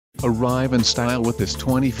Arrive in style with this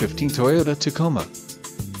 2015 Toyota Tacoma.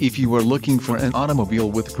 If you are looking for an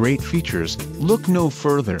automobile with great features, look no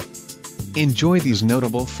further. Enjoy these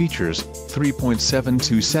notable features: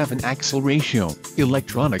 3.727 axle ratio,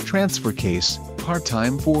 electronic transfer case,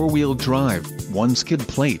 part-time four-wheel drive, 1 skid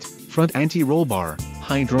plate, front anti-roll bar,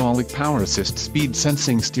 hydraulic power assist, speed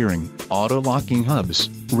sensing steering, auto-locking hubs,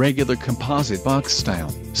 regular composite box style,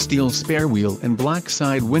 steel spare wheel and black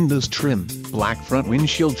side windows trim, black front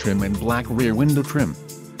windshield trim and black rear window trim.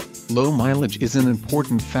 Low mileage is an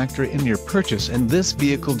important factor in your purchase, and this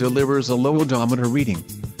vehicle delivers a low odometer reading.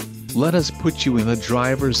 Let us put you in the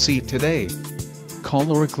driver's seat today.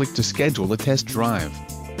 Call or click to schedule a test drive.